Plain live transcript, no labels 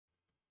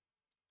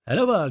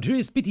Hello world, here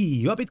is Bitty,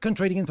 your Bitcoin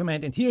trading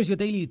informant, and here is your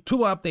daily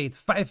turbo update,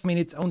 5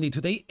 minutes only.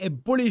 Today, a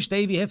bullish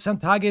day, we have some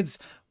targets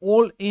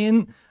all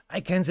in. I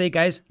can say,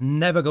 guys,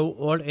 never go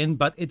all in,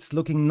 but it's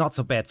looking not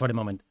so bad for the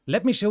moment.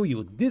 Let me show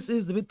you. This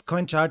is the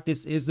Bitcoin chart,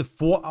 this is the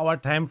 4-hour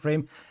time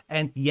frame,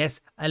 and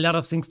yes, a lot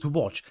of things to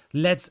watch.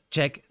 Let's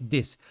check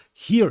this.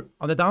 Here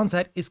on the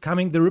downside is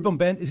coming the ribbon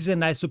band. This is a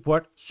nice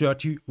support,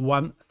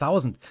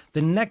 31,000.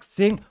 The next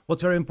thing,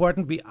 what's very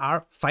important, we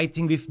are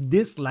fighting with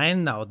this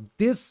line now.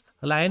 This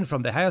line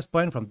from the highest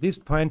point, from this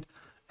point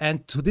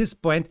and to this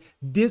point,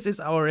 this is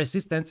our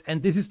resistance,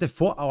 and this is the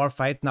 4-hour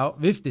fight now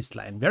with this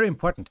line. Very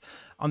important.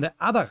 On the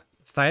other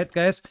side,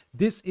 guys,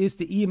 this is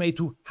the EMA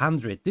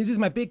 200. This is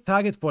my big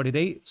target for the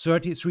day,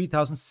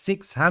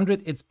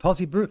 33,600. It's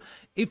possible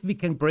if we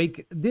can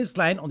break this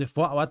line on the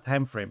 4-hour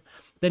time frame.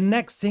 The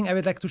next thing I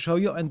would like to show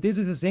you, and this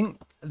is a thing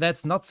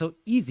that's not so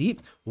easy,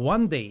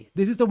 1 day.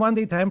 This is the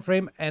 1-day time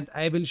frame, and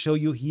I will show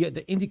you here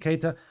the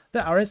indicator, the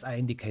RSI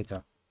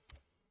indicator.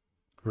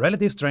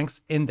 Relative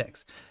Strength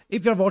Index.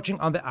 If you're watching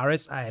on the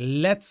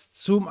RSI, let's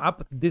zoom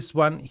up this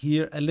one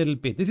here a little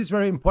bit. This is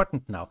very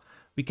important now.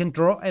 We can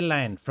draw a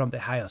line from the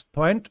highest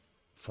point,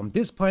 from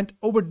this point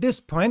over this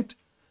point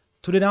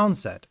to the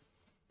downside.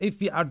 If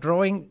we are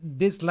drawing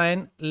this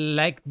line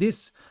like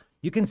this,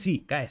 you can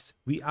see, guys,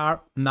 we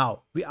are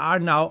now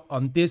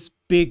on this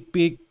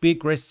big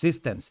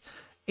resistance.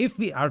 If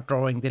we are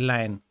drawing the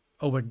line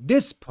over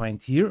this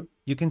point here,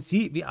 you can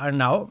see we are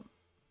now,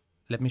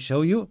 let me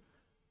show you,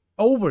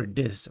 over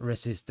this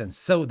resistance.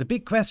 So the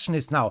big question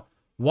is now,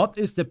 what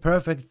is the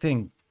perfect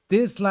thing?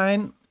 This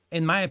line,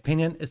 in my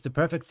opinion, is the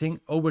perfect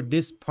thing over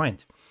this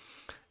point.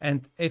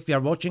 And if you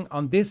are watching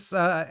on this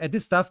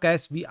this stuff,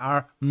 guys, we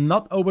are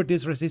not over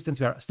this resistance.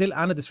 We are still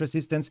under this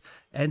resistance,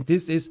 and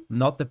this is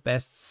not the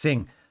best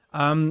thing.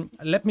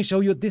 Let me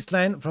show you. This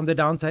line from the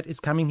downside is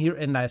coming here,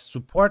 a nice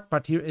support,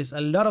 but here is a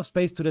lot of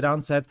space to the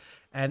downside,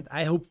 and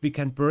I hope we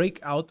can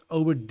break out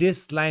over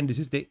this line. This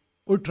is the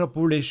ultra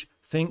bullish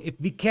thing. If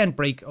we can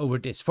break over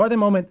this, for the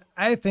moment,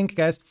 I think,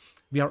 guys,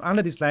 we are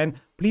under this line.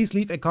 Please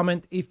leave a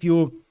comment if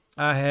you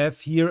have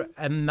here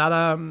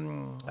another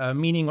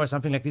meaning or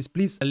something like this.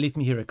 Please leave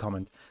me here a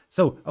comment.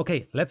 So,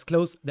 okay, let's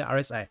close the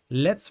RSI.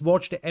 Let's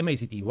watch the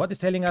MACD. What is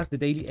telling us the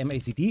daily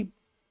MACD?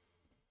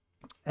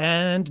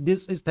 And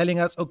this is telling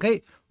us,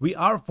 okay, we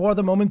are for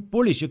the moment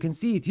bullish. You can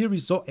see it here. We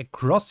saw a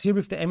cross here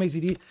with the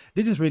MACD.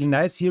 This is really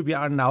nice. Here we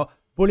are now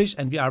bullish,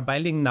 and we are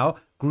buying now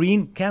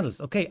green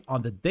candles. Okay,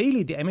 on the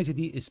daily, the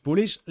MACD is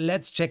bullish.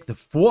 Let's check the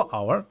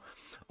 4-hour.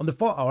 On the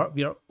 4-hour,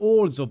 we are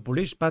also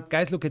bullish, but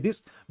guys, look at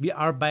this. We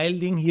are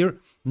buying here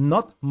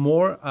not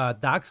more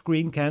dark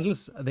green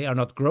candles. They are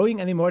not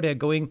growing anymore. They're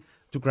going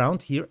to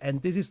ground here,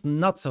 and this is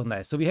not so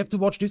nice. So we have to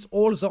watch this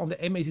also on the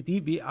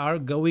MACD. We are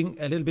going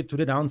a little bit to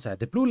the downside.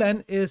 The blue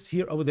line is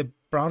here over the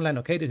brown line.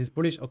 Okay, this is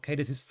bullish. Okay,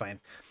 this is fine.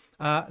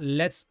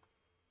 Let's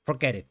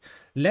forget it.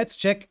 Let's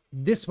check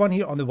this one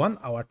here on the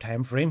 1-hour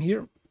time frame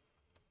here.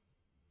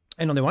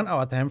 And on the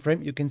 1-hour time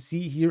frame, you can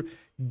see here,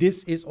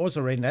 this is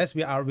also really nice.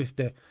 We are with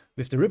the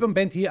ribbon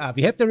band here.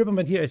 We have the ribbon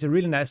band here as a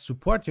really nice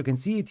support. You can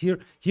see it here.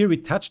 Here we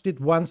touched it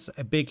once,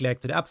 a big leg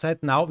to the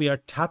upside. Now we are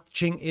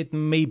touching it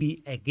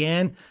maybe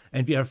again,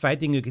 and we are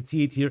fighting. You can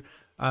see it here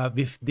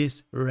with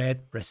this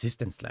red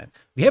resistance line.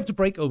 We have to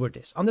break over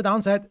this. On the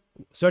downside,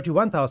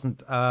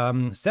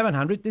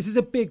 31,700. This is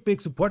a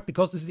big support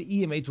because this is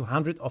the EMA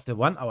 200 of the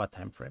 1-hour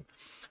time frame.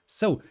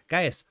 So,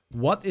 guys,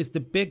 what is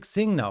the big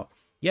thing now?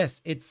 Yes,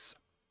 it's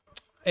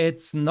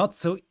not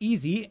so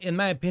easy. In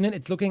my opinion,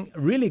 it's looking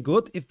really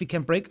good if we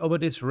can break over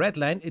this red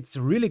line. It's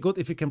really good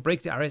if we can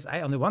break the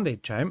RSI on the 1-day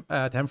time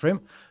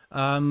frame.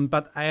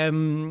 But I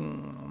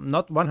am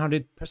not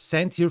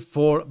 100% here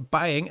for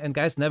buying. And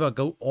guys, never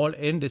go all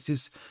in.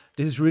 This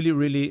is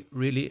really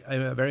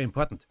very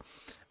important.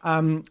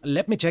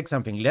 Let me check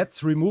something.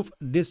 Let's remove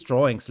these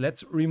drawings.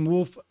 Let's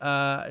remove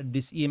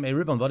this EMA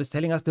ribbon. What is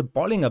telling us? The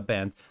Bollinger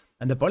Band.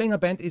 And the Bollinger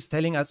Band is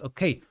telling us,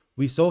 okay,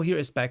 we saw here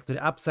a spike to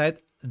the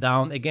upside,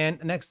 down again,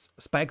 next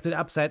spike to the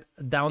upside,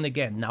 down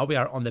again. Now we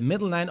are on the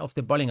middle line of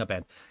the Bollinger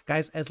Band.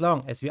 Guys, as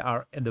long as we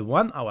are in the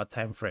 1-hour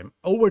time frame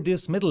over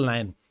this middle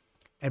line,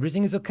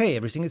 everything is okay,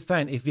 everything is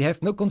fine. If we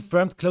have no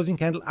confirmed closing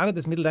candle under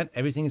this middle line,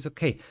 everything is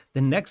okay.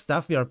 The next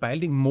stuff, we are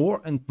building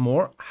more and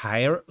more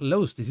higher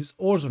lows. This is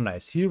also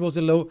nice. Here was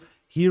a low,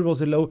 here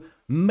was a low.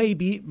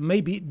 Maybe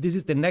this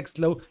is the next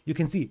low. You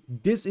can see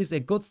this is a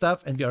good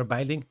stuff, and we are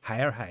building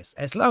higher highs.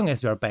 As long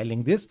as we are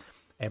building this,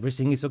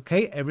 everything is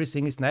okay.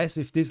 Everything is nice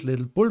with this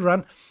little bull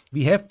run.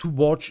 We have to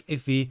watch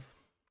if we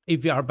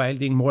are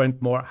building more and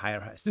more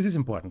higher highs. This is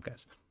important,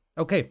 guys.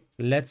 Okay,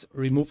 let's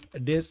remove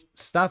this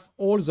stuff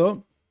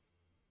also.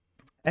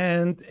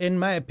 And in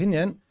my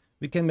opinion,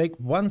 we can make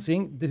one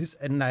thing. This is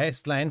a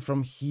nice line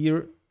from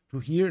here to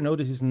here. No,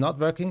 this is not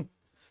working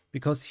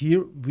because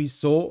here we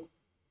saw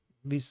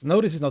this. No,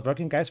 this is not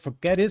working, guys.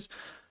 Forget this.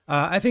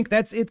 I think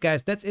that's it,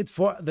 guys. That's it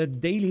for the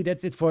daily.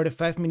 That's it for the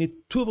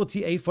 5-minute Turbo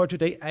TA for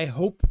today. I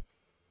hope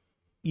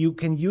you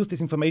can use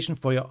this information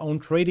for your own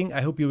trading.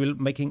 I hope you will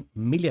be making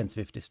millions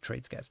with these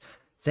trades, guys.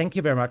 Thank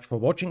you very much for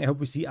watching. I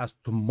hope we see us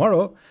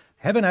tomorrow.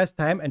 Have a nice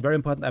time, and very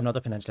important, I'm not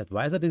a financial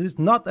advisor. This is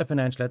not a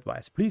financial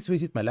advice. Please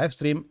visit my live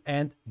stream,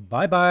 and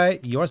bye bye.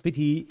 Yours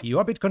BT,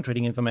 your Bitcoin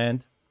trading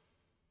informant.